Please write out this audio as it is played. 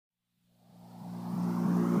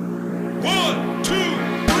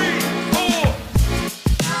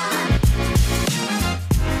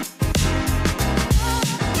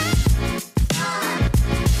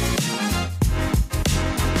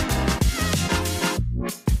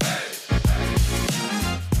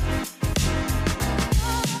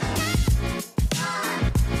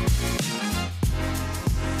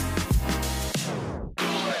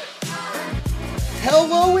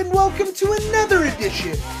another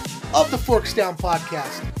edition of the Forks Down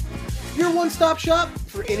Podcast, your one-stop shop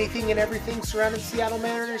for anything and everything surrounding the Seattle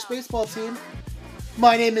Mariners baseball team.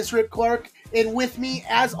 My name is Rick Clark, and with me,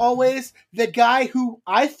 as always, the guy who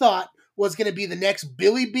I thought was going to be the next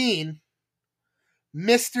Billy Bean,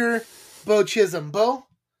 Mr. Bo Chisholm. Bo,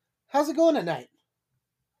 how's it going tonight?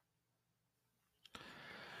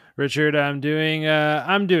 Richard, I'm doing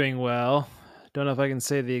well. Don't know if I can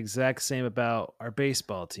say the exact same about our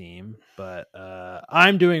baseball team, but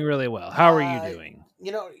I'm doing really well. How are you doing?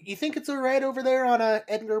 You think it's all right over there on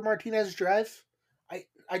Edgar Martinez Drive?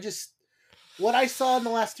 I just, what I saw in the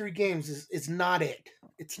last 3 games is not it.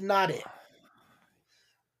 It's not it.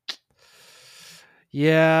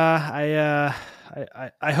 Yeah,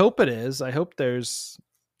 I hope it is. I hope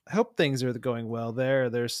things are going well there.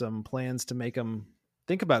 There's some plans to make them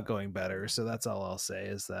think about going better. So that's all I'll say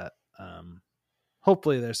is that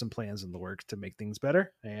hopefully there's some plans in the works to make things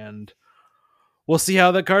better, and we'll see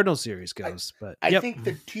how the Cardinal series goes. I think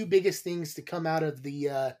the 2 biggest things to come out of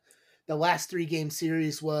the last 3 game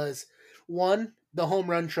series was, 1, the home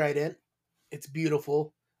run trident. It's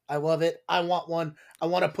beautiful. I love it. I want one. I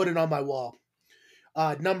want to put it on my wall.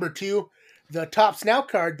 Number 2, the Topps Now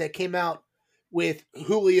card that came out with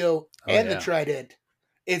Julio the trident.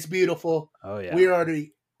 It's beautiful. Oh yeah. We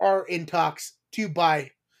already are in talks to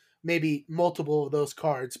buy maybe multiple of those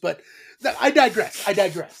cards, but I digress.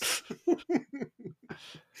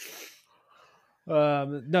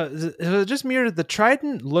 No, it was just mirrored. The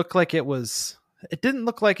trident looked like it didn't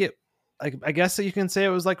look like it. I guess that you can say it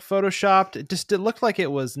was like photoshopped. It looked like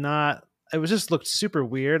it was not. It was just looked super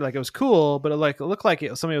weird. Like it was cool, but it looked like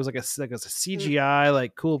it was somebody was like a CGI,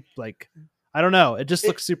 like cool, like I don't know. It just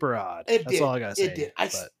looked super odd. That's all I gotta say. It did.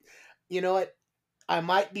 You know what? I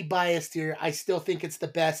might be biased here. I still think it's the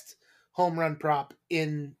best home run prop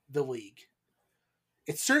in the league.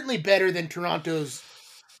 It's certainly better than Toronto's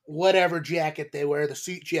whatever jacket they wear, the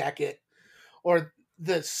suit jacket, or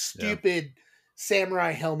the stupid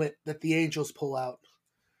samurai helmet that the Angels pull out.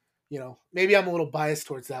 Maybe I'm a little biased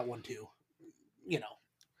towards that one too.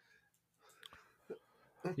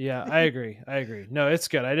 Yeah, I agree. No, it's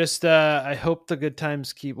good. I just I hope the good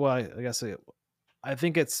times keep. Well, I guess I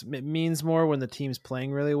think it means more when the team's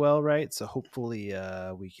playing really well, right? So hopefully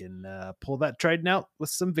we can pull that trident out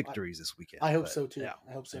with some victories this weekend. I hope so too.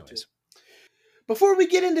 Too. Before we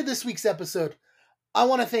get into this week's episode, I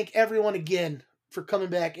want to thank everyone again for coming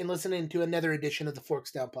back and listening to another edition of the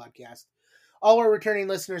Forks Down Podcast. All our returning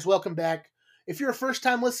listeners, welcome back. If you're a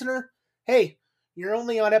first-time listener, hey, you're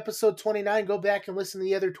only on episode 29. Go back and listen to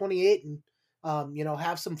the other 28 and,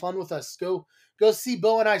 have some fun with us. Go see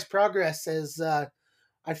Bo and I's progress as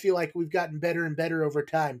I feel like we've gotten better and better over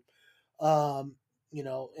time. And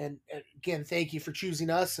again, thank you for choosing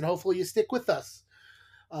us, and hopefully you stick with us.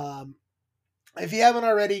 If you haven't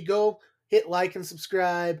already, go hit like and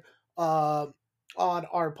subscribe on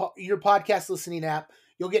your podcast listening app.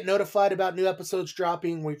 You'll get notified about new episodes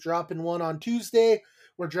dropping. We're dropping one on Tuesday.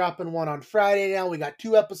 We're dropping one on Friday now. We got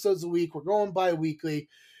 2 episodes a week. We're going bi-weekly.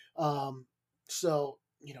 So,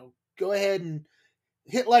 go ahead and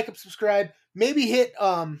hit like and subscribe. Maybe hit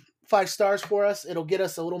 5 stars for us. It'll get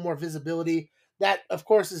us a little more visibility. That, of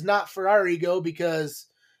course, is not for our ego because,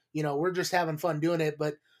 we're just having fun doing it.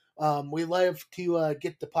 But we love to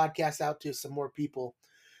get the podcast out to some more people.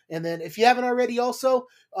 And then if you haven't already also,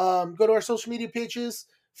 go to our social media pages,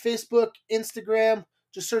 Facebook, Instagram,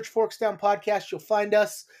 just search Forks Down Podcast. You'll find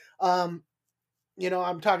us. I'm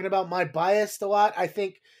talking about my bias a lot. I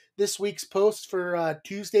think this week's post for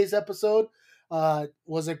Tuesday's episode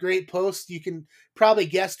was a great post. You can probably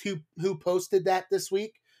guess who posted that this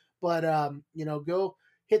week. But, go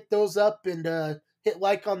hit those up and hit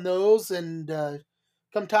like on those and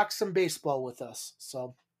come talk some baseball with us.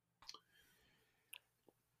 So,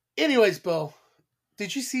 anyways, Bo,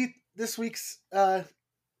 did you see this week's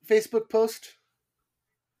Facebook post?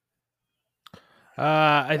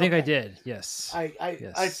 I think I did. Yes.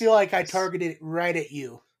 I feel like I targeted it right at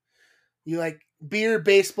you. You like beer,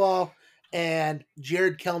 baseball, and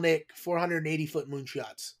Jared Kelnick 480-foot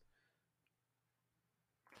moonshots.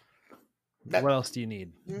 What else do you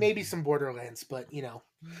need? Maybe some Borderlands, but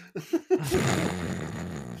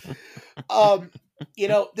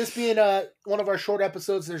this being one of our short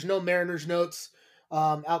episodes, there's no Mariners notes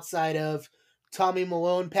outside of Tommy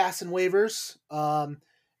Malone passing waivers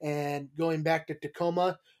and going back to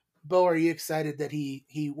Tacoma. Bo, are you excited that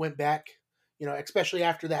he went back? Especially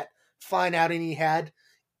after that fine outing he had,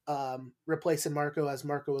 replacing Marco as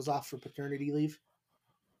Marco was off for paternity leave.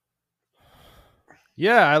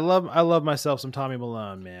 Yeah, I love myself some Tommy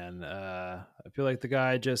Malone, man. I feel like the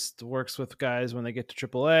guy just works with guys when they get to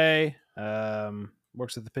AAA.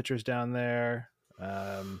 Works with the pitchers down there.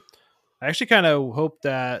 I actually kind of hope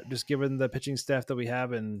that, just given the pitching staff that we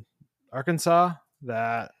have in Arkansas,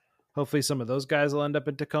 that hopefully some of those guys will end up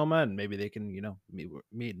in Tacoma, and maybe they can,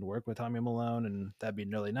 meet and work with Tommy Malone, and that'd be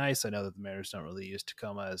really nice. I know that the Mariners don't really use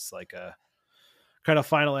Tacoma as like a kind of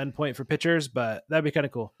final endpoint for pitchers, but that'd be kind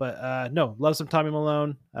of cool. But no, love some Tommy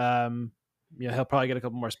Malone. He'll probably get a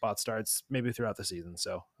couple more spot starts maybe throughout the season.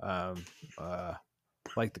 So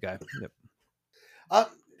like the guy. Yep.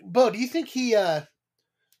 Bo, do you think he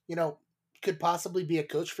could possibly be a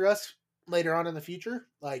coach for us later on in the future?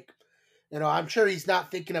 Like, I'm sure he's not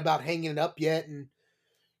thinking about hanging it up yet, and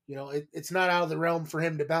it's not out of the realm for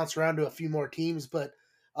him to bounce around to a few more teams. But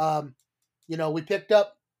we picked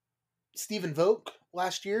up Stephen Vogt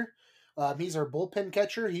last year. He's our bullpen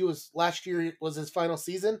catcher. Last year was his final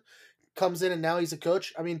season. Comes in and now he's a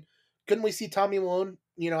coach. I mean, couldn't we see Tommy Malone,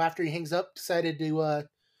 after he hangs up, decided to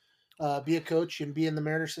be a coach and be in the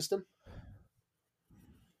Mariners system?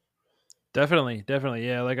 Definitely.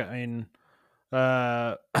 Yeah.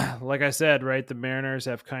 Like I said, right, the Mariners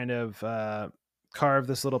have kind of carved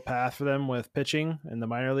this little path for them with pitching in the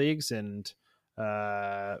minor leagues, and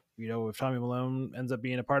if Tommy Malone ends up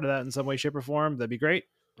being a part of that in some way, shape, or form, that'd be great,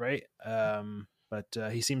 right? But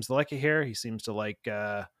he seems to like it here. He seems to like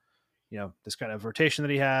this kind of rotation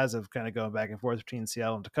that he has of kind of going back and forth between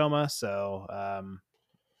Seattle and Tacoma. So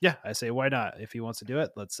yeah, I say why not? If he wants to do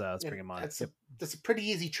it, let's bring him on. That's a pretty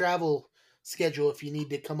easy travel schedule if you need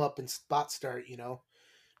to come up and spot start.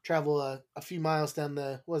 Travel a few miles down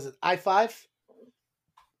the I-5.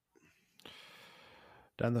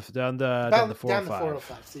 Down the 405. Down the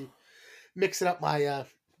 405. See, mixing up my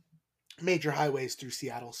major highways through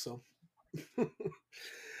Seattle. So,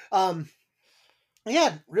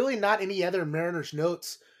 yeah, really not any other Mariners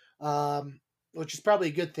notes, which is probably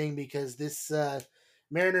a good thing because this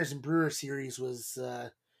Mariners and Brewers series was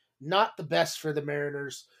not the best for the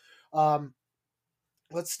Mariners.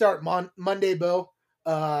 Let's start Monday, Bo.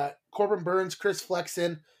 Corbin Burns, Chris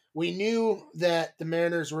Flexen. We knew that the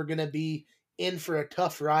Mariners were going to be in for a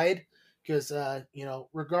tough ride because,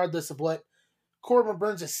 regardless of what Corbin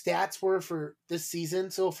Burns' stats were for this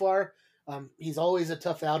season so far, he's always a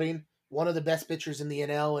tough outing. One of the best pitchers in the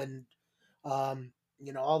NL. And,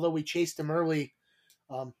 although we chased him early,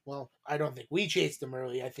 I don't think we chased him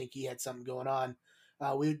early. I think he had something going on.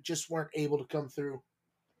 We just weren't able to come through.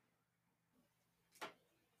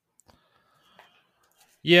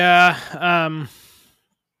 Yeah.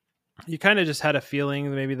 You kind of just had a feeling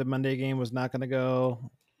that maybe the Monday game was not going to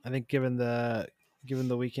go. I think given the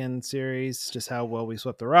weekend series, just how well we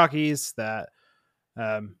swept the Rockies, that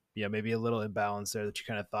maybe a little imbalance there, that you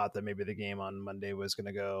kind of thought that maybe the game on Monday was going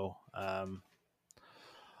to go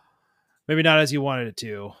maybe not as you wanted it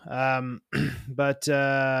to. But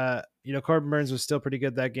Corbin Burns was still pretty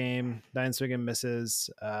good that game. 9 swing and misses.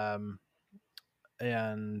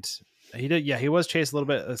 And he was chased a little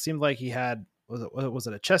bit. It seemed like he had, was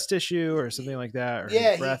it a chest issue or something like that, or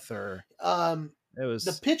his breath, or it was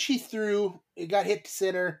the pitch he threw. It got hit to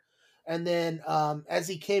center, and then as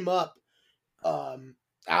he came up,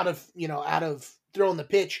 out of throwing the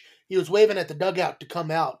pitch, he was waving at the dugout to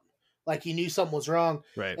come out, like he knew something was wrong.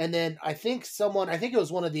 Right. And then I think it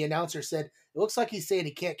was one of the announcers said, it looks like he's saying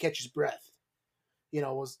he can't catch his breath.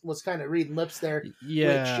 Was kind of reading lips there.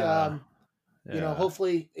 Yeah. Which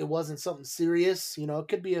hopefully it wasn't something serious. It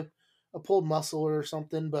could be a pulled muscle or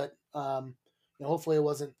something, but hopefully it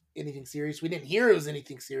wasn't anything serious. We didn't hear it was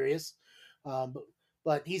anything serious,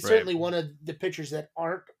 but he's certainly one of the pitchers that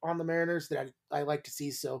aren't on the Mariners that I like to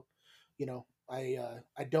see. So, I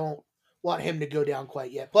don't want him to go down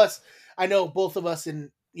quite yet. Plus, I know both of us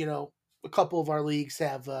in a couple of our leagues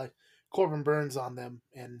have Corbin Burns on them,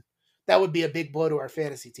 and that would be a big blow to our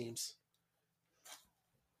fantasy teams.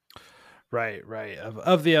 Right.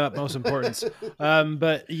 Of the utmost importance.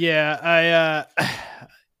 But yeah,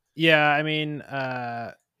 I mean,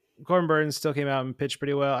 Corbin Burns still came out and pitched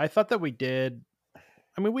pretty well. I thought that we did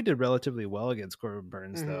relatively well against Corbin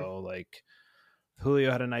Burns, though. Like,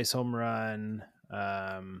 Julio had a nice home run.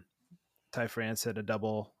 Ty France had a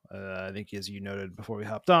double. I think, as you noted before we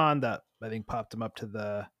hopped on, that I think popped him up to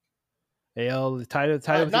the AL title with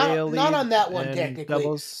the AL lead. Not on that one, technically.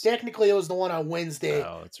 Doubles. Technically, it was the one on Wednesday.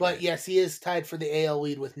 Oh, that's but right. Yes, he is tied for the AL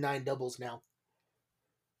lead with 9 doubles now.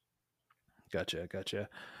 Gotcha.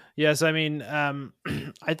 Yes, I mean,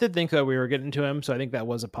 I did think that we were getting to him, so I think that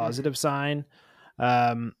was a positive sign.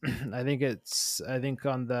 I think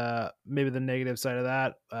on the maybe the negative side of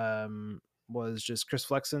that was just Chris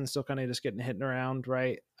Flexen still kind of just hitting around,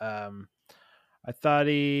 right? I thought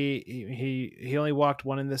he only walked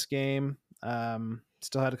one in this game.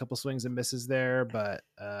 still had a couple swings and misses there, but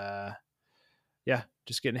yeah,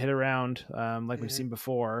 just getting hit around like we've seen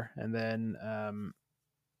before. And then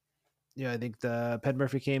I think the Penn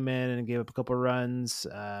Murphy came in and gave up a couple runs.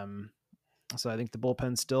 So I think the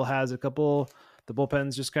bullpen still has a couple. The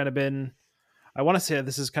bullpen's just kind of been. I want to say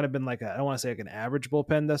this has kind of been like I don't want to say like an average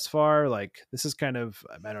bullpen thus far. Like this is kind of,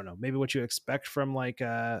 I don't know, maybe what you expect from like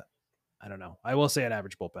I don't know. I will say an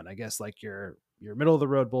average bullpen. I guess like your middle of the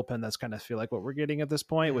road bullpen. That's kind of feel like what we're getting at this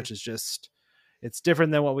point, which is just it's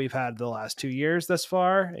different than what we've had the last 2 years thus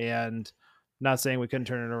far. And not saying we couldn't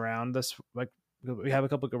turn it around. This like we have a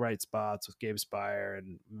couple of bright spots with Gabe Spire,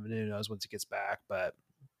 and who knows once he gets back. But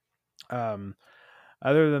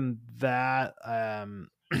other than that,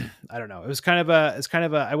 I don't know. It's kind of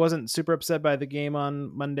a, I wasn't super upset by the game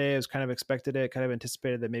on Monday. I was kind of expected it, kind of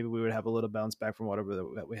anticipated that maybe we would have a little bounce back from whatever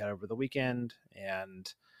that we had over the weekend.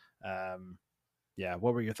 And,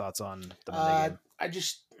 what were your thoughts on the Monday game? I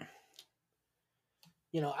just,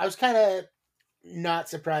 I was kind of not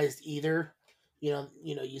surprised either.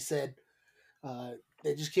 You said,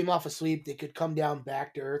 they just came off a sweep. They could come down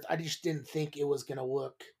back to earth. I just didn't think it was going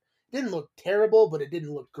to didn't look terrible, but it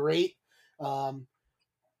didn't look great.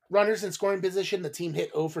 Runners in scoring position, the team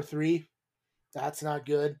hit 0 for 3. That's not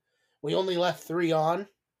good. We only left 3 on,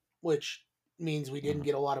 which means we didn't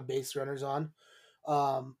get a lot of base runners on.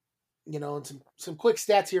 And some quick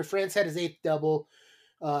stats here. France had his 8th double.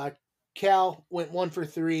 Cal went 1 for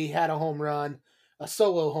 3, had a home run, a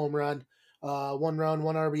solo home run, 1 run,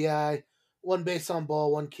 1 RBI, 1 base on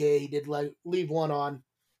ball, 1 K. He did leave 1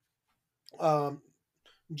 on.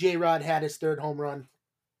 J-Rod had his 3rd home run.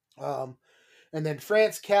 And then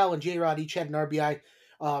France, Cal, and J-Rod each had an RBI.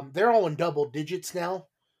 They're all in double digits now.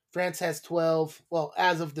 France has 12. Well,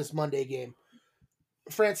 as of this Monday game.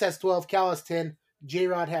 France has 12. Cal has 10.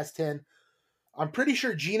 J-Rod has 10. I'm pretty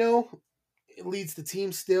sure Gino leads the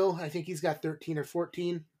team still. I think he's got 13 or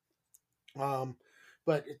 14.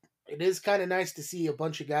 But it is kind of nice to see a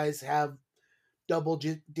bunch of guys have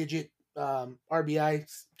double-digit RBI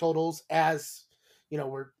totals as,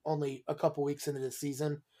 we're only a couple weeks into the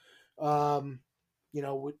season. We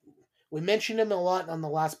mentioned him a lot on the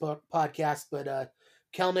last podcast, but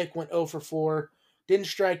Kelnick went 0 for 4, didn't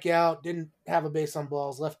strike out, didn't have a base on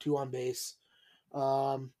balls, left 2 on base.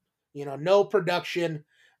 No production.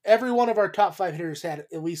 Every one of our top 5 hitters had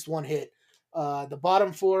at least 1 hit. The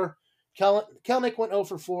bottom 4, Kelnick went 0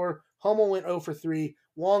 for 4, Hummel went 0 for 3,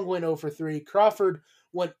 Wong went 0 for 3, Crawford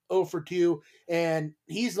went 0 for 2, and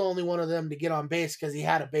he's the only one of them to get on base because he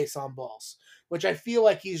had a base on balls, which I feel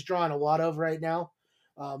like he's drawing a lot of right now,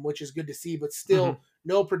 which is good to see, but still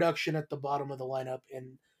no production at the bottom of the lineup,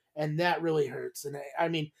 and that really hurts. And I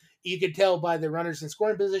mean, you could tell by the runners in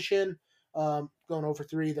scoring position, going 0 for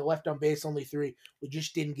 3, the left on base only 3. We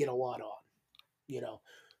just didn't get a lot on,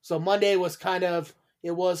 So Monday was kind of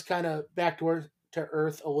back to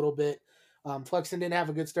earth a little bit. Flexen didn't have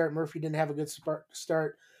a good start. Murphy didn't have a good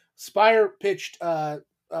start. Spire pitched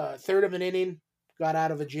 3rd of an inning, got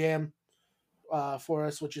out of a jam for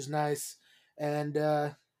us, which is nice. And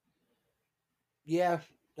that's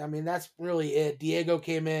really it. Diego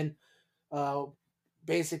came in,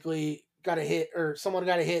 basically got a hit, or someone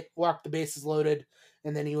got a hit, walked the bases loaded,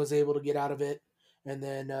 and then he was able to get out of it. And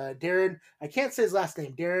then Darren, I can't say his last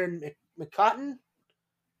name, Darren McCotton,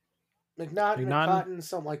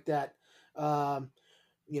 something like that.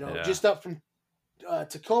 Just up from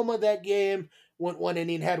Tacoma that game, went 1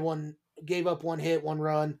 inning, gave up 1 hit, 1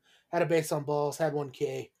 run, had a base on balls, had 1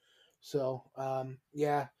 K. So,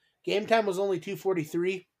 game time was only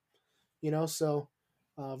 2:43, so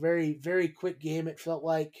very, very quick game. It felt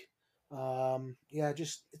like, it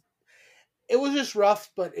was just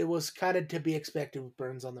rough, but it was kind of to be expected with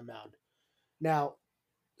Burns on the mound. Now,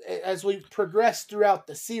 as we progressed throughout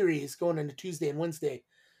the series going into Tuesday and Wednesday,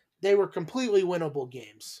 they were completely winnable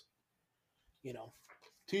games.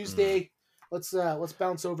 Tuesday, let's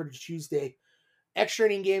bounce over to Tuesday. Extra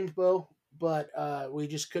inning games, Bo, but we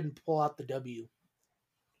just couldn't pull out the W.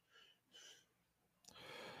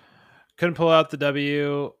 Couldn't pull out the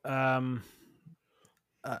W. I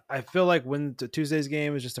feel like when Tuesday's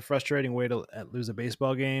game is just a frustrating way to lose a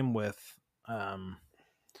baseball game with,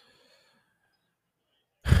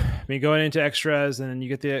 going into extras, and then you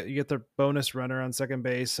get the bonus runner on second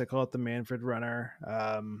base. I call it the Manfred runner.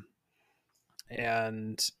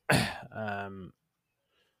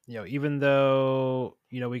 Even though,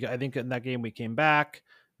 I think in that game we came back,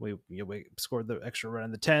 we scored the extra run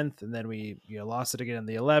in the 10th, and then we lost it again in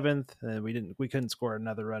the 11th, and we couldn't score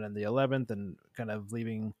another run in the 11th, and kind of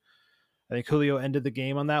leaving. I think Julio ended the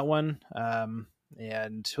game on that one,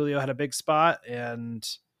 and Julio had a big spot, and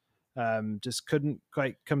Just couldn't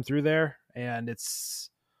quite come through there. And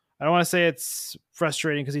I don't want to say it's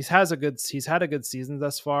frustrating because he's had a good season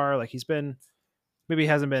thus far. Like maybe he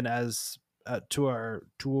hasn't been as to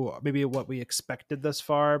maybe what we expected thus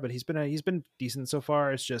far, but he's been decent so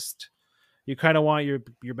far. It's just you kind of want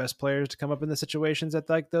your best players to come up in the situations at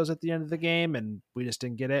like those at the end of the game, and we just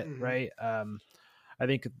didn't get it Mm-hmm. right. I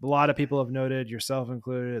think a lot of people have noted, yourself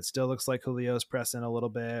included, it still looks like Julio's pressing a little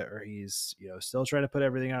bit, or he's still trying to put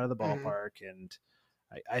everything out of the Mm-hmm. ballpark, and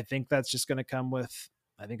I think that's just going to come with.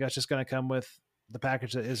 I think that's just going to come with the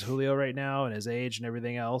package that is Julio right now and his age and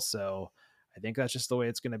everything else. So I think that's just the way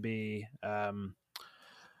it's going to be.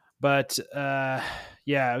 But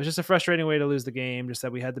yeah, it was just a frustrating way to lose the game. Just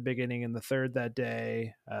that we had the big inning in the third that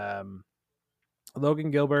day.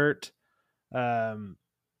 Logan Gilbert. Um,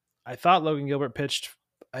 I thought Logan Gilbert pitched.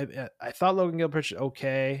 I thought Logan Gilbert pitched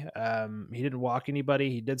okay. He didn't walk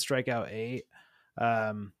anybody. He did strike out 8.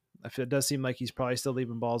 It does seem like he's probably still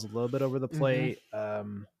leaving balls a little bit over the Mm-hmm. plate.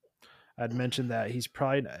 I'd mentioned that he's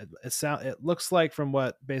probably it looks like from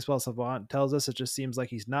what Baseball Savant tells us, it just seems like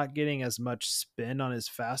he's not getting as much spin on his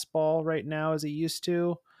fastball right now as he used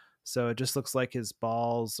to. So it just looks like his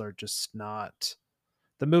balls are just not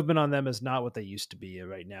the movement on them is not what they used to be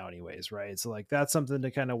right now anyways, right? So like that's something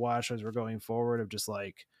to kind of watch as we're going forward of just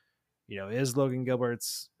like, is Logan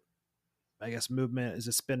Gilbert's I guess movement is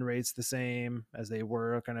the spin rates the same as they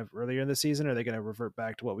were kind of earlier in the season? Or are they going to revert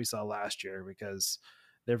back to what we saw last year? Because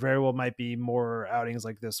there very well might be more outings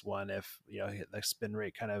like this one if the spin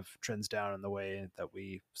rate kind of trends down in the way that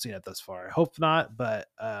we've seen it thus far. I hope not, but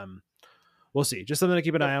we'll see. Just something to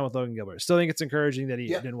keep an eye Yep. on with Logan Gilbert. Still think it's encouraging that he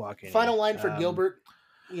Yep. didn't walk Final any. line for Gilbert,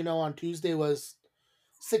 on Tuesday was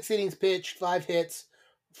 6 innings pitched, 5 hits,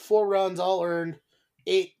 4 runs, all earned,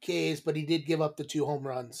 8 Ks, but he did give up the 2 home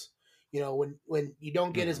runs. When you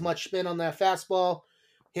don't get as much spin on that fastball,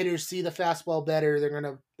 hitters see the fastball better. They're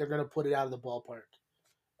gonna put it out of the ballpark.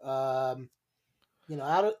 Um,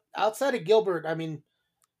 outside of Gilbert, I mean,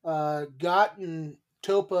 Gott and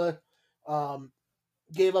Topa um,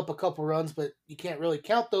 gave up a couple runs, but you can't really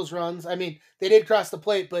count those runs. I mean, they did cross the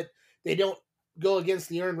plate, but they don't go against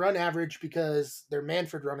the earned run average because they're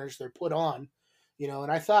Manfred runners. They're put on,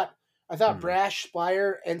 And I thought Brash,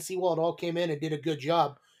 Spire, and Seawald all came in and did a good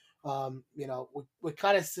job. We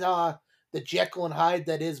kind of saw the Jekyll and Hyde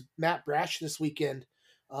that is Matt Brash this weekend,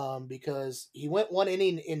 because he went 1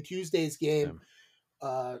 inning in Tuesday's game.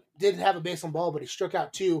 Didn't have a base on ball, but he struck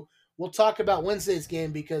out 2. We'll talk about Wednesday's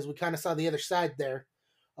game because we kind of saw the other side there.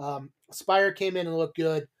 Spire came in and looked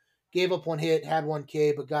good, gave up 1 hit, had 1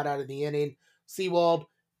 K, but got out of the inning. Seawald,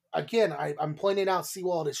 again, I'm pointing out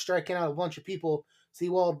Seawald is striking out a bunch of people.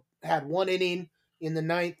 Seawald had 1 inning in the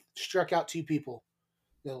 9th, struck out 2 people.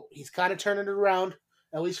 He's kind of turning it around,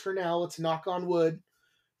 at least for now. Let's knock on wood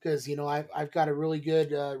because, I've got a really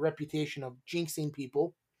good reputation of jinxing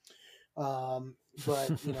people. But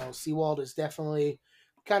Seawald is definitely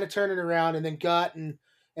kind of turning around, and then Gott and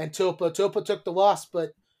Topa. Topa took the loss,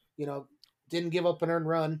 but didn't give up an earned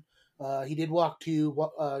run. He did walk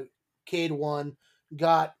 2, K'd 1.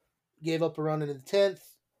 Gott gave up a run in the 10th,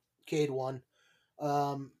 K'd 1.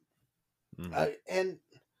 And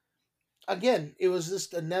again, it was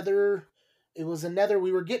just another. It was another.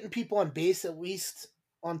 We were getting people on base at least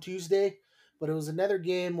on Tuesday, but it was another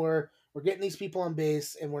game where we're getting these people on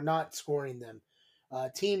base and we're not scoring them.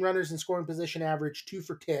 Team runners in scoring position average 2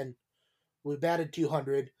 for 10. We batted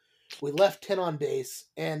 200. We left 10 on base,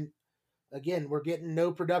 and again, we're getting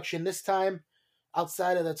no production this time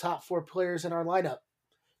outside of the top 4 players in our lineup.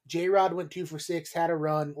 J-Rod went 2 for 6, had a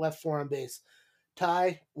run, left 4 on base.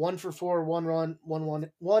 Ty 1 for 4, 1 run, 1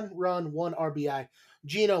 run, 1 RBI.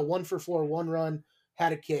 Gino 1 for 4, 1 run,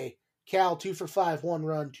 had a K. Cal 2 for 5, 1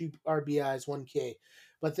 run, 2 RBIs, 1 K.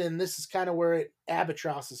 But then this is kind of where it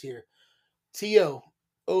albatrosses here. Tio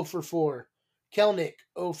 0 for 4. Kelnick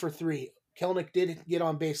 0 for 3. Kelnick did get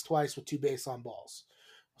on base twice with 2 base on balls,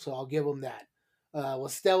 so I'll give him that.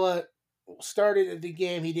 Stella started the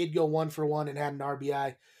game. He did go 1 for 1 and had an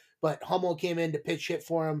RBI, but Hummel came in to pitch hit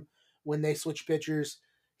for him when they switched pitchers.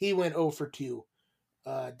 He went 0 for 2.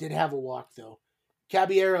 Did have a walk, though.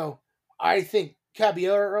 Caballero, I think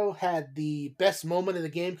Caballero had the best moment of the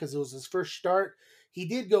game because it was his first start. He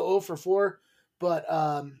did go 0 for 4, but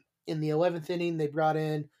in the 11th inning, they brought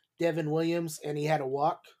in Devin Williams, and he had a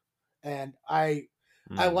walk. And I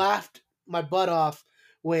laughed my butt off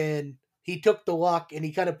when he took the walk and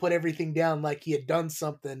he kind of put everything down like he had done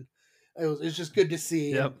something. It was just good to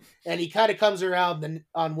see. Yep. And he kind of comes around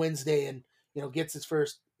on Wednesday and gets his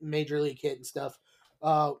first major league hit and stuff.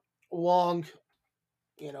 Long,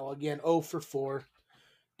 again 0 for 4.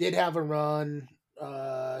 Did have a run.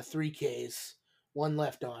 3 Ks, one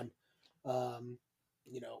left on. Um,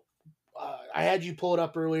 you know, I had you pull it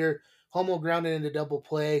up earlier. Hummel grounded into double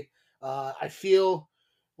play. I feel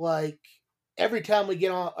like every time we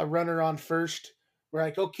get a runner on first, we're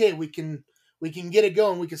like, okay, we can get it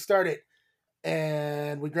going, we can start it,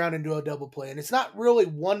 and we ground into a double play. And it's not really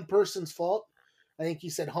one person's fault. I think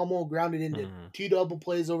you said Hummel grounded into Mhm. 2 double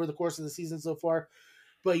plays over the course of the season so far.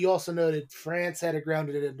 But you also noted France had it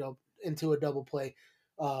grounded into a double play.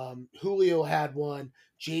 Julio had one.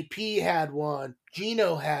 JP had one.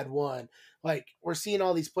 Gino had one. Like, we're seeing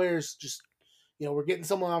all these players just, we're getting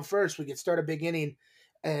someone on first. We could start a big inning,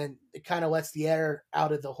 and it kind of lets the air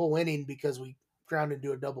out of the whole inning because we ground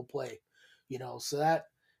into a double play. So that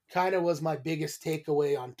kind of was my biggest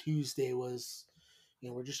takeaway on Tuesday was,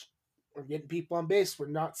 we're getting people on base. We're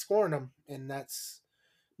not scoring them, and that's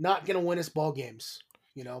not going to win us ball games.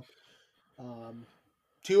 You know, um,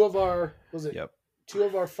 two of our was it Yep.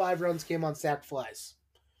 5 runs came on sac flies.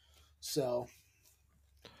 So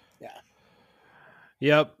yeah,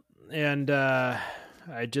 Yep. And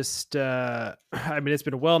I just, I mean, it's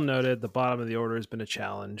been well noted the bottom of the order has been a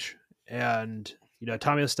challenge. And,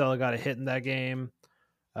 Tommy Estella got a hit in that game.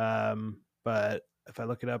 But if I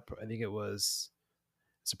look it up, I think it was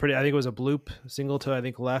a bloop single to, I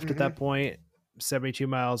think, left at that point, 72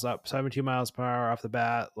 miles up, 72 miles per hour off the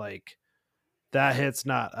bat. Like, that hit's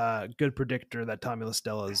not a good predictor that Tommy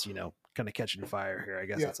Listella's, kind of catching fire here. I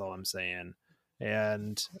guess that's all I'm saying.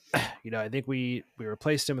 And, I think we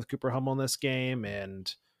replaced him with Cooper Hummel in this game.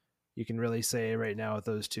 And you can really say right now with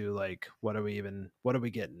those two, like, what are we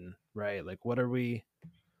getting? Right? Like, what are we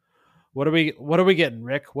getting,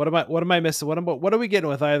 Rick? What am I missing? What are we getting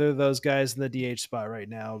with either of those guys in the DH spot right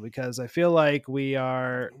now? Because I feel like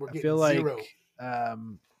we're getting zero.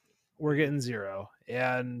 We're getting zero.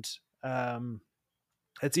 And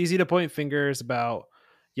it's easy to point fingers about,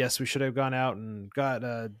 yes, we should have gone out and got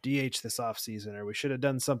a DH this offseason, or we should have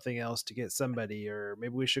done something else to get somebody, or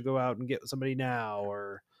maybe we should go out and get somebody now,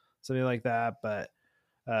 or something like that. But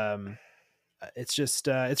it's just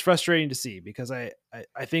it's frustrating to see because I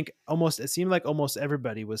think it seemed like almost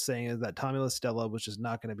everybody was saying that Tommy LaStella was just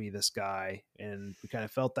not going to be this guy, and we kind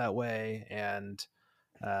of felt that way. And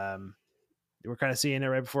we're kind of seeing it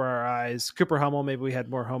right before our eyes. Cooper Hummel, maybe we had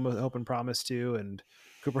more hope and promise to, and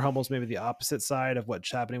Cooper Hummel's maybe the opposite side of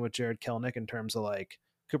what's happening with Jared Kelnick in terms of, like,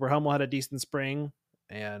 Cooper Hummel had a decent spring,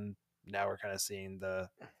 and now we're kind of seeing the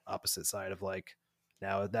opposite side of, like,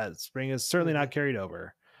 now that spring is certainly not carried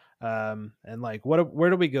over. And like,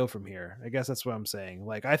 where do we go from here? I guess that's what I'm saying.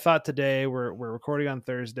 Like, I thought today we're recording on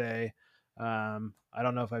Thursday. I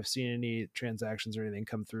don't know if I've seen any transactions or anything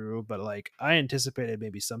come through, but like, I anticipated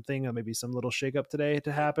maybe something, or maybe some little shakeup today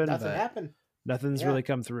to happen. Nothing happened. Nothing's really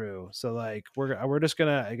come through. So like, we're just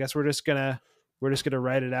gonna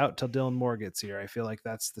ride it out till Dylan Moore gets here. I feel like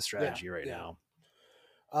that's the strategy right now.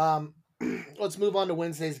 Let's move on to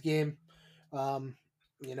Wednesday's game. As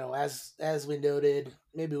we noted,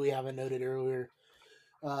 maybe we haven't noted earlier,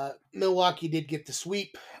 Milwaukee did get the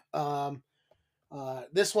sweep.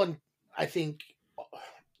 This one, I think,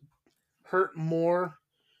 hurt more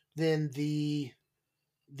than the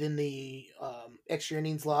extra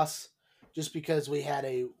innings loss, just because we had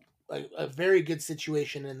a very good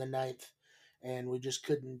situation in the ninth, and we just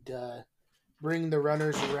couldn't bring the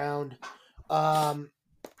runners around. I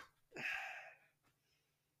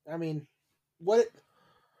mean, what's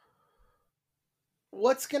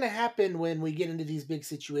going to happen when we get into these big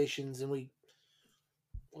situations and we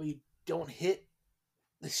don't hit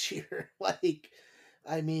this year? Like,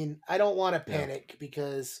 I mean, I don't want to panic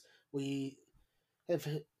because we have,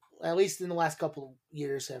 at least in the last couple of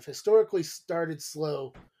years, have historically started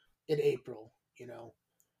slow in April, and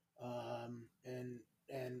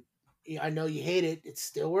I know you hate it. It's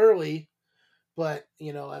still early, but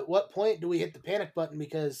at what point do we hit the panic button?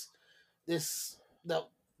 Because this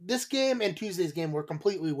game and Tuesday's game were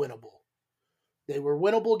completely winnable. They were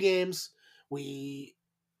winnable games. We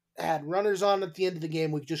had runners on at the end of the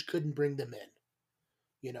game. We just couldn't bring them in.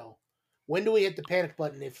 When do we hit the panic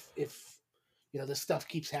button if this stuff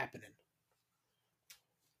keeps happening?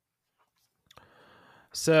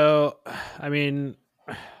 So, I mean,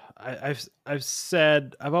 I've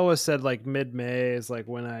always said like mid-May is like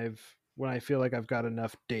when I feel like I've got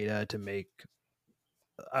enough data to make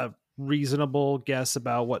a reasonable guess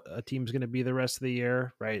about what a team's going to be the rest of the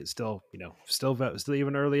year, right? Still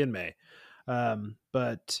even early in May.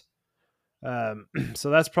 But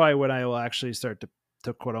so that's probably when I will actually start to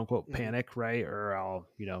quote unquote panic, right? Or I'll,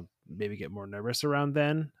 maybe get more nervous around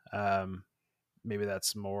then. Maybe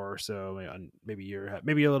that's more so, maybe you're a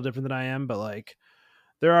little different than I am, but like,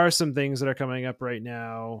 there are some things that are coming up right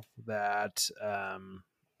now that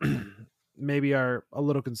maybe are a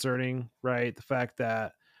little concerning, right? The fact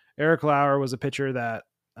that Eric Lauer was a pitcher that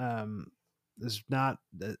is not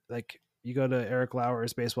like, you go to Eric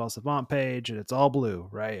Lauer's baseball savant page and it's all blue,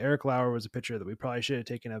 right? Eric Lauer was a pitcher that we probably should have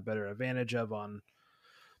taken a better advantage of on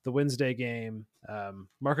the Wednesday game.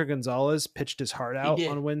 Marco Gonzalez pitched his heart He out did.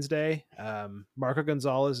 on Wednesday. Marco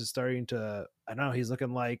Gonzalez is starting to, I don't know, he's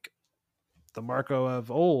looking like the Marco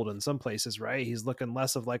of old in some places, right? He's looking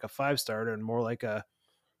less of like a 5 starter and more like a,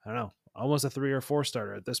 I don't know, almost a 3 or 4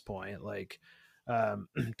 starter at this point. Like,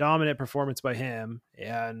 dominant performance by him.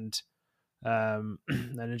 And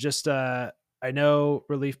it just, I know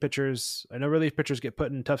relief pitchers get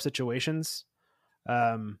put in tough situations.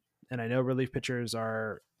 And I know relief pitchers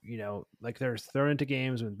are, like, they're thrown into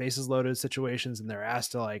games with bases loaded situations and they're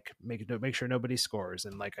asked to like make sure nobody scores.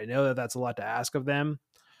 And like, I know that that's a lot to ask of them.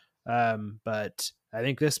 But I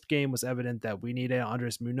think this game was evident that we need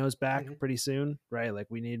Andres Munoz back Mm-hmm. pretty soon, right? Like,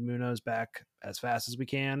 we need Munoz back as fast as we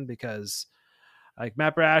can, because like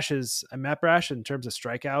Matt Brash in terms of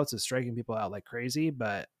strikeouts is striking people out like crazy.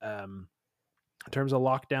 But in terms of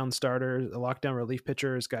lockdown starters, lockdown relief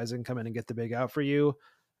pitchers, guys that can come in and get the big out for you,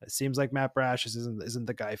 it seems like Matt Brash isn't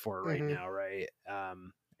the guy for it right Mm-hmm. now, right?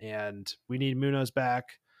 And we need Munoz back.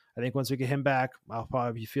 I think once we get him back, I'll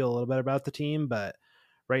probably feel a little better about the team. But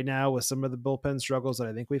right now, with some of the bullpen struggles that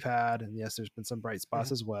I think we've had, and yes, there's been some bright spots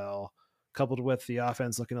Mm-hmm. as well, coupled with the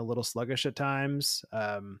offense looking a little sluggish at times.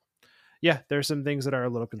 Yeah, there's some things that are a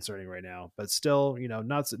little concerning right now, but still,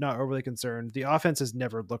 not overly concerned. The offense has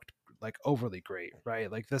never looked like overly great,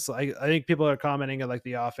 right? Like this, I think people are commenting that like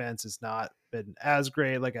the offense has not been as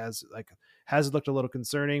great, like has looked a little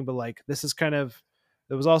concerning, but like this is kind of,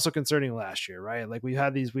 it was also concerning last year, right? Like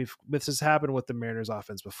this has happened with the Mariners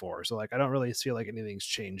offense before. So like, I don't really feel like anything's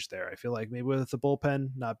changed there. I feel like maybe with the bullpen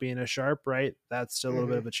not being as sharp, right? That's still a little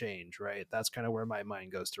bit Mm-hmm. of a change, right? That's kind of where my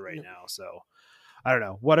mind goes to right Yep. now. So I don't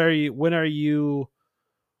know.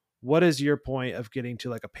 What is your point of getting to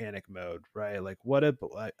like a panic mode, right? Like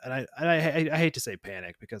I hate to say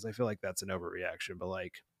panic because I feel like that's an overreaction, but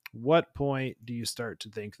like, what point do you start to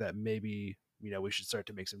think that maybe, we should start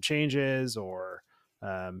to make some changes, or,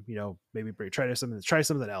 maybe try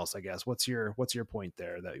something else, I guess. What's your point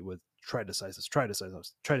there that you would try to do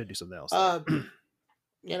something else there? Uh,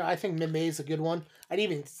 I think mid-May is a good one. I'd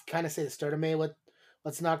even kind of say the start of May.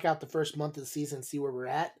 Let's knock out the first month of the season and see where we're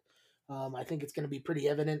at. I think it's going to be pretty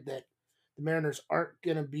evident that the Mariners aren't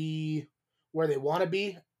going to be where they want to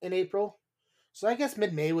be in April. So I guess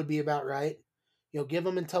mid-May would be about right. Give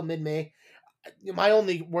them until mid-May. My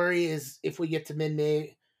only worry is if we get to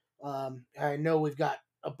mid-May. I know we've got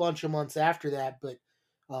a bunch of months after that, but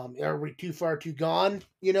are we too far too gone?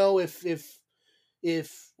 If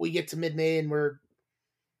we get to mid-May and we're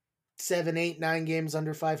 7, 8, 9 games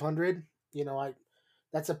under 500,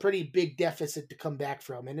 that's a pretty big deficit to come back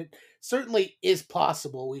from, and it certainly is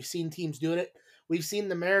possible. We've seen teams do it. We've seen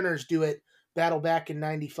the Mariners do it, battle back in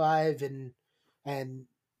 '95, and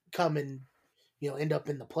come and end up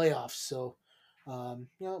in the playoffs. So,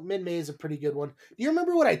 mid May is a pretty good one. Do you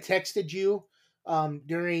remember what I texted you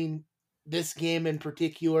during this game in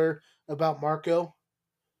particular about Marco?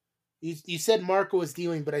 You said Marco was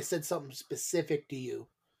dealing, but I said something specific to you.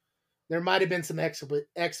 There might have been some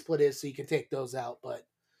expletives, so you can take those out. But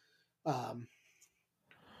um,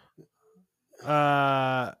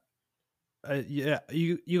 uh yeah,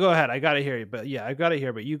 you go ahead. I gotta hear you, but yeah, I gotta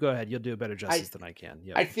hear. But you go ahead. You'll do a better I justice than I can.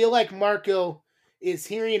 Yep. I feel like Marco is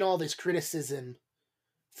hearing all this criticism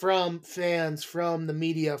from fans, from the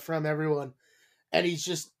media, from everyone, and he's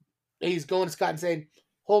going to Scott and saying,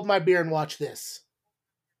 "Hold my beer and watch this."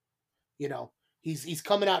 You know, he's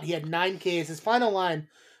coming out. He had 9 Ks. His final line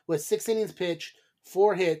was 6 innings pitched,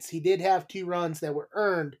 4 hits. He did have 2 runs that were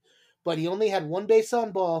earned, but he only had 1 base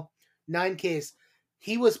on ball, 9 Ks.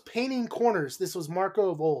 He was painting corners. This was Marco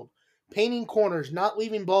of old. Painting corners, not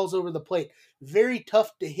leaving balls over the plate. Very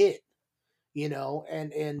tough to hit, and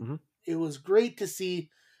Mm-hmm. it was great to see.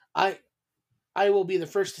 I I will be the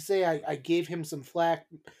first to say I gave him some flack.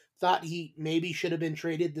 Thought he maybe should have been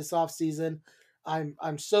traded this offseason.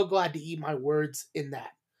 I'm so glad to eat my words in that.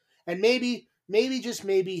 And maybe just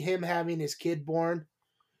maybe him having his kid born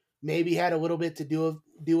maybe had a little bit to do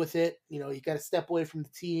with it. You got to step away from the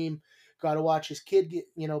team, got to watch his kid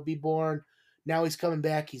be born. Now he's coming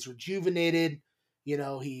back. He's rejuvenated.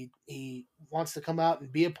 He wants to come out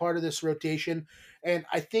and be a part of this rotation, and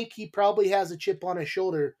I think he probably has a chip on his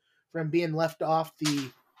shoulder from being left off the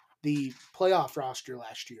playoff roster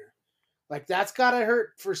last year. Like that's got to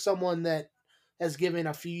hurt for someone that has given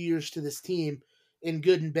a few years to this team in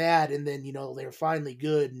good and bad, and then they're finally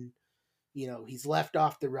good, and he's left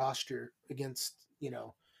off the roster against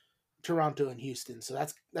Toronto and Houston. So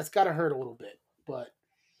that's got to hurt a little bit. But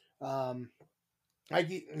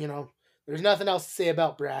there's nothing else to say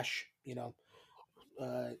about Brash.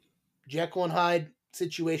 Uh, Jekyll and Hyde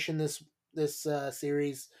situation this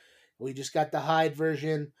series. We just got the Hyde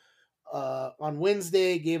version. On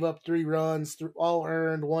Wednesday, gave up 3 runs, all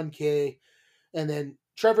earned, 1K. And then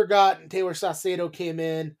Trevor Gott and Taylor Saucedo came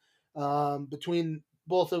in. Between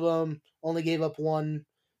both of them, only gave up 1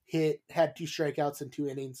 hit, had 2 strikeouts in 2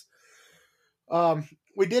 innings.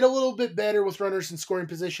 We did a little bit better with runners in scoring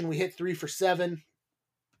position. We hit 3 for 7.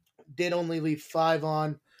 Did only leave 5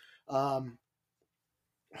 on.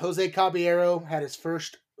 Jose Caballero had his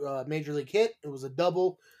first major league hit. It was a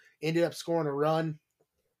double. Ended up scoring a run.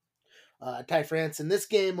 Ty France in this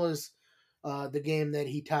game was the game that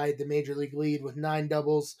he tied the major league lead with 9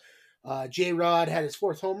 doubles. J Rod had his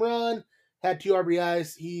 4th home run, had 2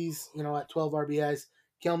 RBIs. He's at 12 RBIs.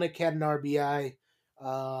 Kelnick had an RBI.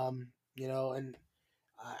 And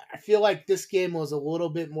I feel like this game was a little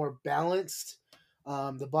bit more balanced.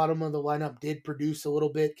 The bottom of the lineup did produce a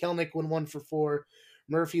little bit. Kelnick went 1 for 4.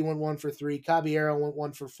 Murphy went 1 for 3. Caballero went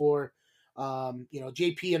 1 for 4.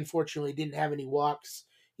 JP unfortunately didn't have any walks.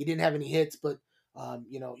 He didn't have any hits, but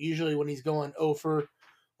usually when he's going over,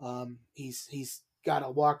 he's got a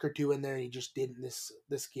walk or 2 in there. And he just didn't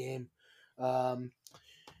this game. The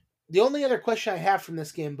only other question I have from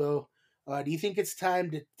this game, Bo, do you think it's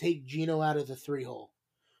time to take Gino out of the 3-hole?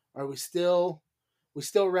 Are we still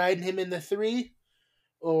riding him in the 3,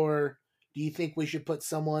 or do you think we should put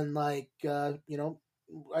someone like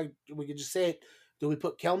we could just say it? Do we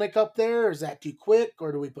put Kelnick up there? Or is that too quick?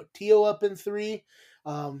 Or do we put Tio up in 3?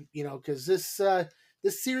 Because this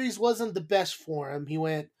series wasn't the best for him. He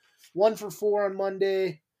went 1 for 4 on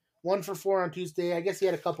Monday, 1 for 4 on Tuesday. I guess he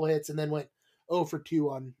had a couple hits, and then went 0 for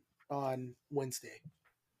 2 on Wednesday.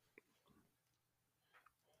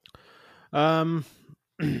 I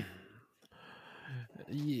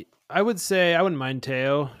would say I wouldn't mind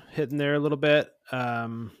Teo hitting there a little bit. I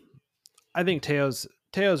think Teo's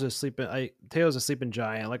a sleeping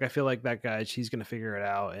giant. Like, I feel like that guy, he's going to figure it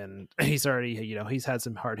out, and he's already, he's had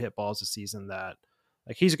some hard hit balls this season that,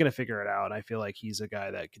 like, he's going to figure it out. And I feel like he's a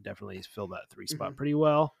guy that could definitely fill that 3 spot pretty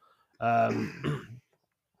well.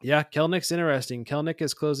 Yeah, Kelnick's interesting. Kelnick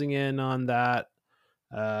is closing in on that.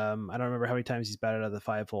 I don't remember how many times he's batted out of the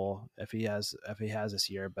 5-hole if he has this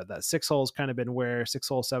year, but that 6-hole's kind of been where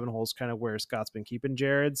 6-hole, 7-hole's kind of where Scott's been keeping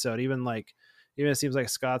Jared. So even it seems like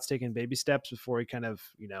Scott's taking baby steps before he kind of,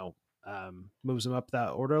 moves him up that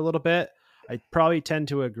order a little bit. I probably tend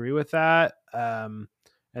to agree with that. And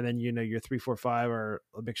then, your 3, 4, 5 are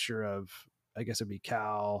a mixture of, I guess it'd be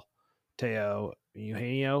Cal, Teo,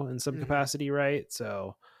 Eugenio in some capacity, right?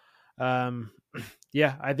 So,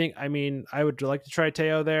 yeah, I would like to try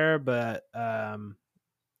Teo there, but and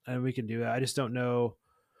we can do it. I just don't know.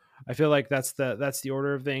 I feel like that's the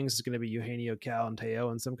order of things. It's going to be Eugenio, Cal, and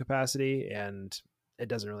Teo in some capacity, and it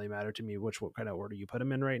doesn't really matter to me what kind of order you put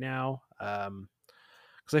them in right now.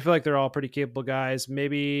 Because I feel like they're all pretty capable guys.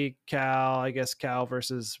 Maybe Cal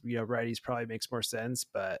versus righties probably makes more sense,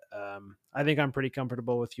 but I think I'm pretty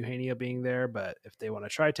comfortable with Eugenio being there. But if they want to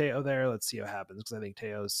try Teo there, let's see what happens. Because I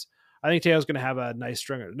think Teo's going to have a nice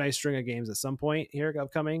string of games at some point here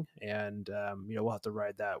upcoming, and we'll have to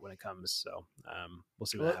ride that when it comes. So we'll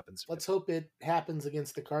see what happens. Let's hope it happens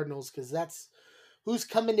against the Cardinals, because that's who's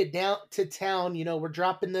coming to town. We're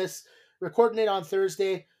dropping this, recording it on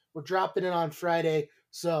Thursday. We're dropping it on Friday.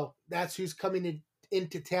 So that's who's coming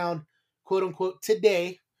into town, quote unquote,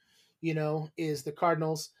 today, is the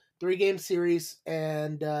Cardinals. 3-game series,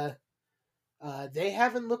 and they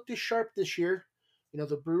haven't looked as sharp this year.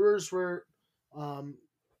 The Brewers were,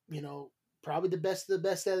 probably the best of the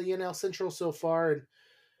best out of the NL Central so far,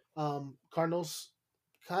 and Cardinals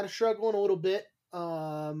kind of struggling a little bit.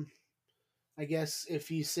 I guess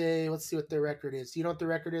if you say, let's see what their record is. Do you know what the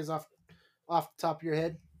record is off the top of your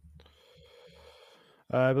head?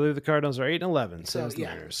 I believe the Cardinals are 8-11. So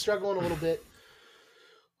yeah, struggling a little bit.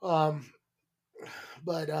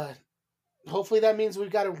 But hopefully that means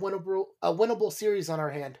we've got a winnable series on our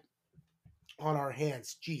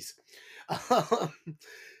hands. Jeez.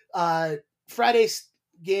 Friday's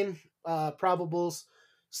game probables: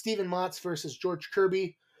 Steven Matz versus George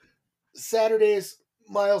Kirby. Saturday's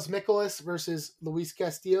Miles Mikolas versus Luis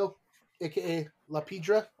Castillo, aka La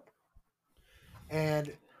Piedra.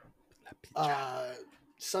 And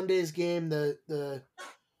Sunday's game, the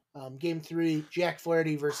game 3, Jack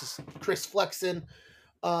Flaherty versus Chris Flexen.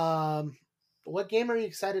 What game are you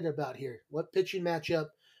excited about here? What pitching matchup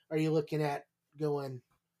are you looking at going.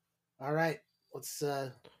 All right, let's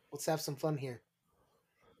have some fun here.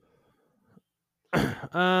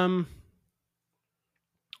 um,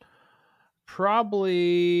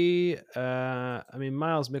 Probably. I mean,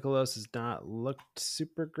 Miles Mikolas has not looked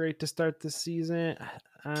super great to start the season.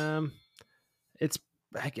 Um, it's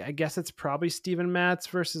I guess it's probably Steven Matz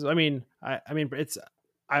versus. I mean it's.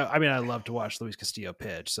 I mean, I love to watch Luis Castillo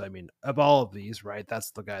pitch. So I mean, of all of these, right,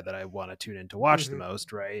 that's the guy that I want to tune in to watch the Mm-hmm.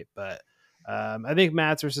 most, right? But I think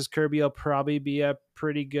Matz versus Kirby will probably be a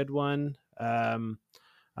pretty good one. I'm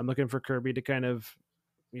looking for Kirby to kind of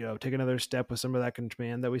take another step with some of that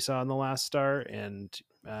command that we saw in the last start, and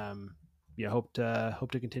hope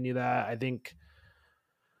to continue that. I think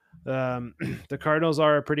the Cardinals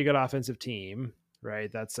are a pretty good offensive team, right?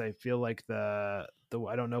 That's I feel like the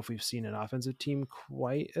I don't know if we've seen an offensive team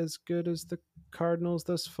quite as good as the Cardinals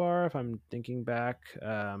thus far. If I'm thinking back,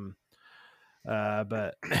 but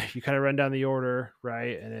you kind of run down the order,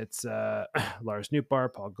 right? And it's Lars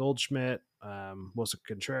Nootbaar, Paul Goldschmidt, Wilson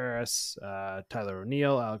Contreras, Tyler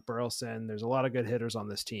O'Neill, Alec Burleson. There's a lot of good hitters on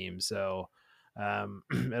this team, so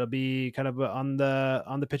it'll be kind of on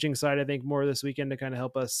the pitching side, I think, more this weekend to kind of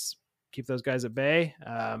help us keep those guys at bay.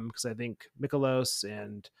 Because I think Mikolas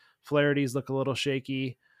and Flaherty's look a little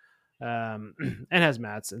shaky, and has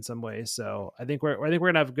Mats in some ways. So I think we're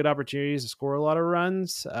gonna have good opportunities to score a lot of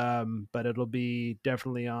runs. But it'll be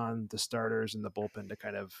definitely on the starters and the bullpen to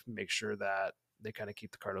kind of make sure that they kind of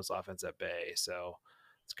keep the Cardinals offense at bay. So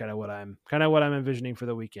it's kind of what I'm envisioning for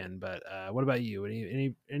the weekend. But what about you?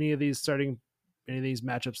 Any of these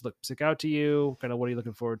matchups stick out to you? Kind of what are you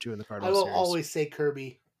looking forward to in the I Cardinals will series? always say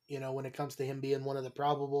Kirby. When it comes to him being one of the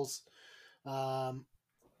probables, um,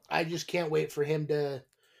 I just can't wait for him to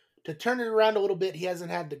turn it around a little bit. He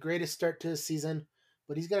hasn't had the greatest start to his season,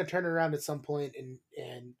 but he's going to turn it around at some point,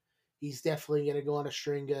 and he's definitely going to go on a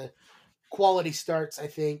string of quality starts. I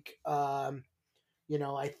think.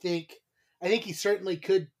 I think he certainly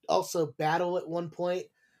could also battle at one point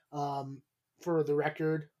for the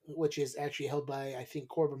record, which is actually held by I think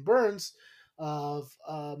Corbin Burns of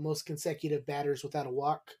most consecutive batters without a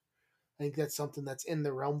walk. I think that's something that's in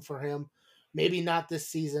the realm for him. Maybe not this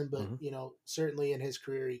season, but Mm-hmm. certainly in his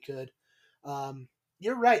career he could.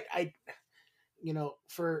 You're right.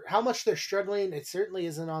 For how much they're struggling, it certainly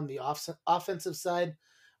isn't on the offensive side.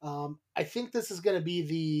 I think this is going to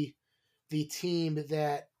be the team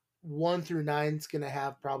that 1 through 9 is going to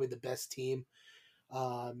have probably the best team.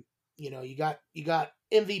 Um, you got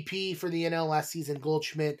MVP for the NL last season,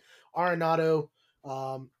 Goldschmidt, Arenado,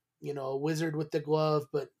 a wizard with the glove,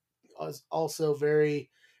 but was also very,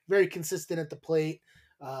 very consistent at the plate.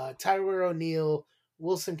 Tyler O'Neill,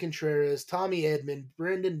 Wilson Contreras, Tommy Edman,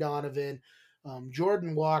 Brendan Donovan,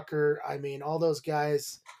 Jordan Walker. I mean, all those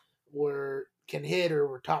guys can hit or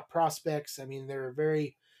were top prospects. I mean, they're a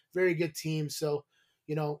very, very good team. So,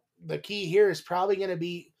 the key here is probably going to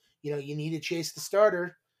be you need to chase the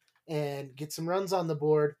starter and get some runs on the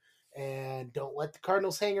board and don't let the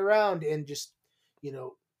Cardinals hang around and just, you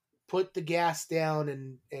know, put the gas down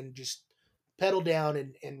and just pedal down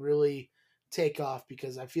and really take off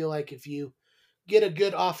because I feel like if you get a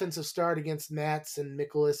good offensive start against Mats and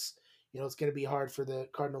Mikolas, it's going to be hard for the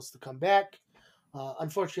Cardinals to come back.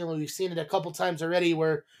 Unfortunately, we've seen it a couple times already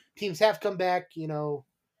where teams have come back,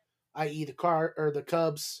 i.e. the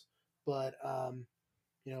Cubs, but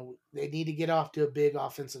they need to get off to a big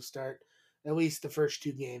offensive start, at least the first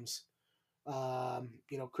 2 games.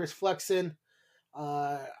 Chris Flexen,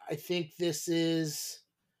 I think this is,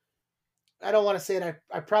 I don't want to say it,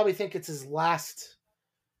 I probably think it's his last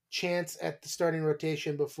chance at the starting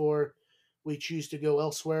rotation before we choose to go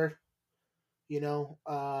elsewhere. You know,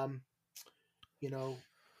 um, you know,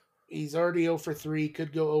 he's already 0 for 3,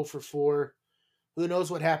 could go 0 for 4. Who knows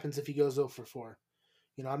what happens if he goes 0 for 4?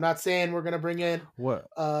 I'm not saying we're going to bring in What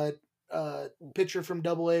a pitcher from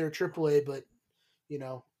AA or AAA, but you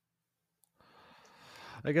know,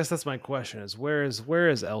 I guess that's my question: is where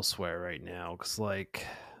is elsewhere right now? Because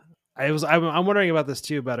I'm wondering about this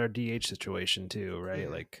too, about our DH situation too, right?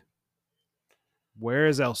 mhm. Like, where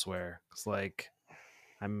is elsewhere? Because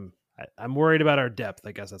I'm worried about our depth.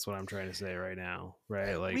 I guess that's what I'm trying to say right now,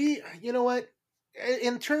 right? Like, You know what?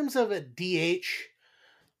 In terms of a DH,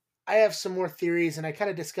 I have some more theories, and I kind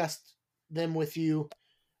of discussed them with you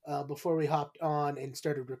before we hopped on and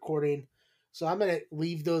started recording. So I'm gonna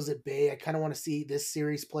leave those at bay. I kind of want to see this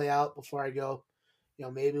series play out before I go.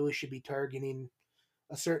 Maybe we should be targeting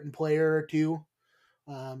a certain player or two.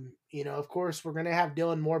 Of course, we're gonna have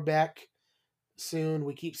Dylan Moore back soon.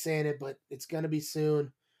 We keep saying it, but it's gonna be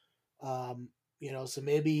soon. Um, so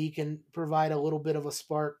maybe he can provide a little bit of a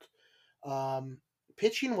spark.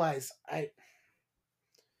 Pitching wise,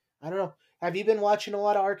 I don't know. Have you been watching a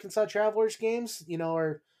lot of Arkansas Travelers games?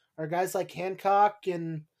 Are guys like Hancock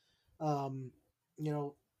and um, you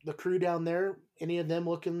know, the crew down there, any of them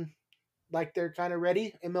looking like they're kind of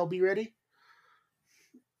ready, MLB ready?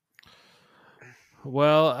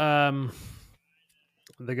 Well,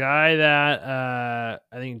 the guy that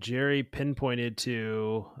I think Jerry pinpointed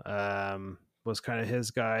to was kind of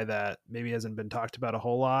his guy that maybe hasn't been talked about a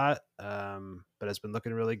whole lot, but has been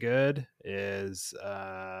looking really good. Is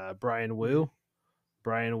Brian Mm-hmm. Wu?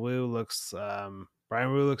 Brian Wu looks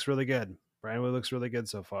really good. Brian Wu looks really good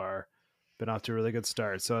so far. Been off to a really good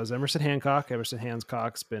start. So as Emerson Hancock. Emerson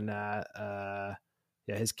Hancock's been at yeah,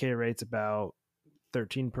 his K rate's about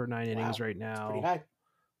 13 per 9 innings Wow, right it's pretty now. high.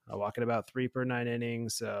 Walking about 3 per 9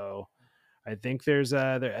 innings. So I think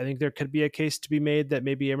I think there could be a case to be made that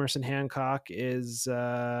maybe Emerson Hancock is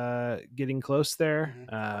getting close there.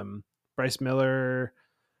 Mm-hmm. Bryce Miller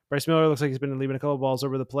Bryce Miller looks like he's been leaving a couple balls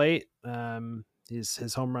over the plate.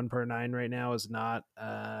 His home run per nine right now is not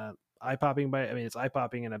eye popping it's eye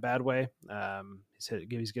popping in a bad way.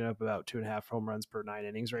 He's getting up about 2.5 home runs per 9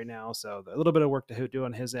 innings right now, so a little bit of work to do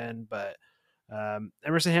on his end. But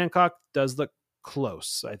Emerson Hancock does look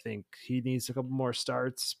close. I think he needs a couple more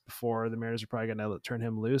starts before the Mariners are probably going to turn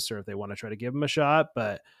him loose, or if they want to try to give him a shot.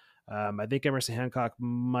 But I think Emerson Hancock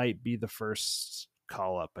might be the first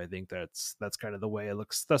call up. I think that's kind of the way it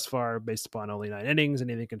looks thus far, based upon only 9 innings.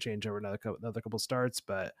 Anything can change over another couple starts,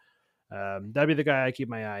 but that'd be the guy I keep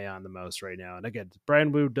my eye on the most right now. And again,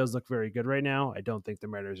 Brian Wu does look very good right now. I don't think the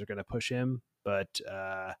Mariners are going to push him, but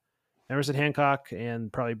Emerson Hancock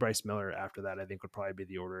and probably Bryce Miller after that, I think would probably be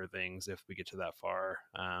the order of things if we get to that far.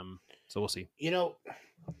 So we'll see.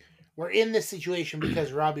 We're in this situation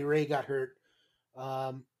because Robbie Ray got hurt.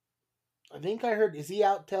 I think I heard, is he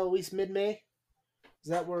out till at least mid-May? Is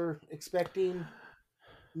that we're expecting?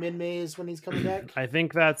 Mid-May is when he's coming back? I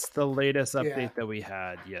think that's the latest update Yeah. that we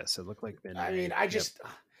had. Yes, it looked like mid-May. I mean, I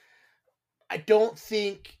don't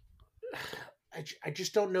think, I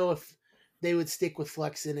just don't know if they would stick with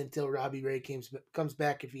Flexen until Robbie Ray comes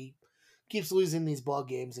back if he keeps losing these ball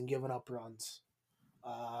games and giving up runs.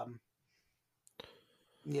 But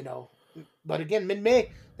again, mid-May,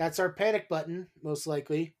 that's our panic button, most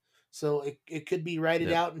likely. So it could be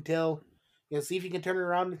it out until, see if you can turn it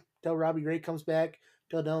around until Robbie Ray comes back,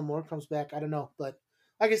 until Dylan Moore comes back. I don't know. But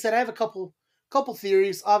like I said, I have a couple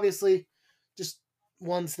theories, obviously, just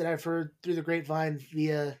ones that I've heard through the grapevine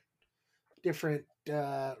via different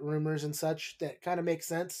rumors and such that kind of make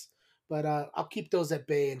sense. But I'll keep those at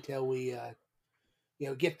bay until we,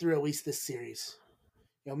 get through at least this series.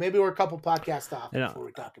 Maybe we're a couple podcasts off before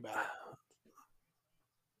we talk about it.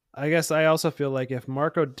 I guess I also feel like if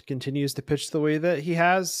Marco continues to pitch the way that he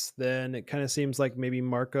has, then it kind of seems like maybe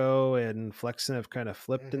Marco and Flexen have kind of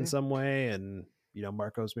flipped in some way. And,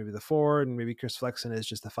 Marco's maybe the 4 and maybe Chris Flexen is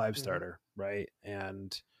just the 5 starter. Right.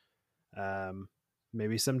 And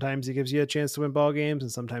maybe sometimes he gives you a chance to win ball games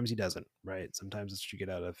and sometimes he doesn't. Right. Sometimes it's what you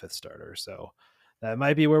get out of a 5th starter. So that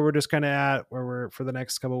might be where we're just kind of at, where we're for the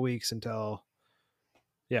next couple of weeks until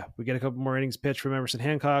we get a couple more innings pitched from Emerson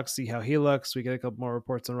Hancock, see how he looks. We get a couple more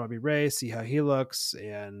reports on Robbie Ray, see how he looks.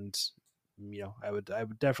 And, I would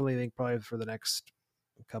definitely think probably for the next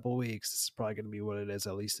couple of weeks, it's probably going to be what it is,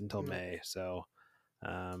 at least until May. So,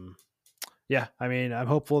 I mean, I'm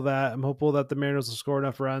hopeful that the Mariners will score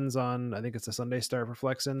enough runs on, I think it's a Sunday start for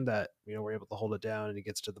Flexen, that, we're able to hold it down and he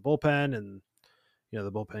gets to the bullpen and, the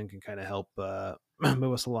bullpen can kind of help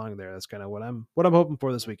move us along there. That's kind of what I'm hoping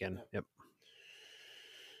for this weekend. Yep.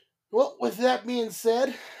 Well, with that being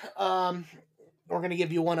said, we're going to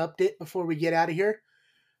give you one update before we get out of here.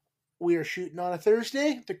 We are shooting on a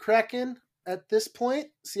Thursday. The Kraken, at this point,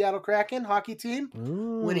 Seattle Kraken hockey team,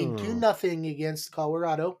 winning 2-0 against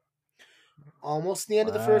Colorado. Almost the end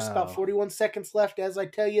of the first, about 41 seconds left as I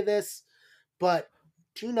tell you this, but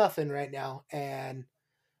 2-0 right now. And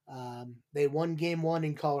they won game 1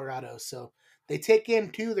 in Colorado. So they take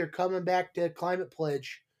game 2. They're coming back to Climate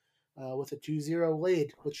Pledge with a 2-0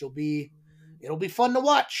 lead, which it'll be fun to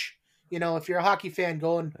watch. If you're a hockey fan,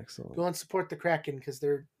 go and support the Kraken because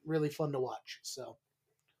they're really fun to watch. So,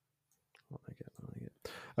 I like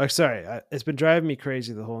it. Oh, sorry, it's been driving me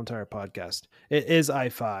crazy the whole entire podcast. It is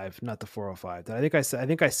I-5, not the 405. I think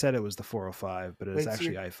I said it was the 405, but it's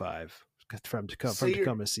actually I-5 from Tacoma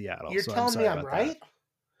to Seattle. You're telling me I'm right? That.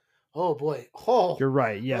 Oh boy! Oh, you're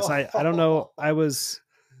right. Yes, I don't know. I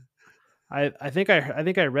think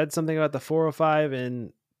I read something about the 405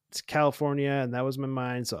 in California, and that was my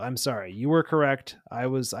mind. So I'm sorry. You were correct. I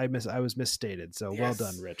was misstated. So yes. Well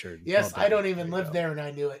done, Richard. Yes, well done. I don't even live there, and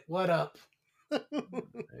I knew it. What up?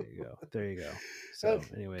 There you go. There you go. So,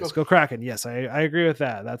 Okay, anyways, go Kraken. Yes, I agree with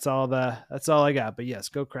that. That's all I got. But yes,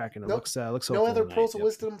 go Kraken. It Nope. looks hopeful No other tonight. pearls of Yep.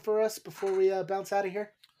 wisdom for us before we bounce out of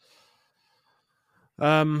here?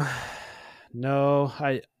 No,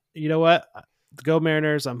 you know what? Go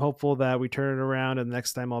Mariners. I'm hopeful that we turn it around, and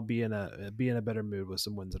next time I'll be in a better mood with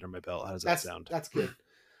some wins under my belt. How does that sound? That's good.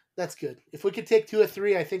 That's good. If we could take 2 or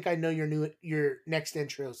 3, I think I know your next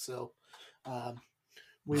intro. So,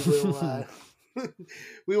 we will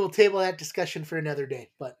we will table that discussion for another day.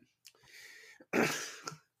 But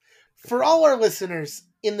for all our listeners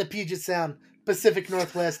in the Puget Sound, Pacific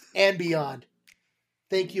Northwest, and beyond,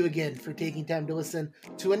 thank you again for taking time to listen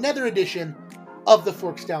to another edition of the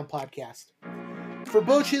Forks Down Podcast. For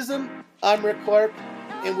Bo Chisholm, I'm Rick Clark,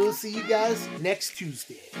 and we'll see you guys next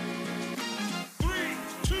Tuesday.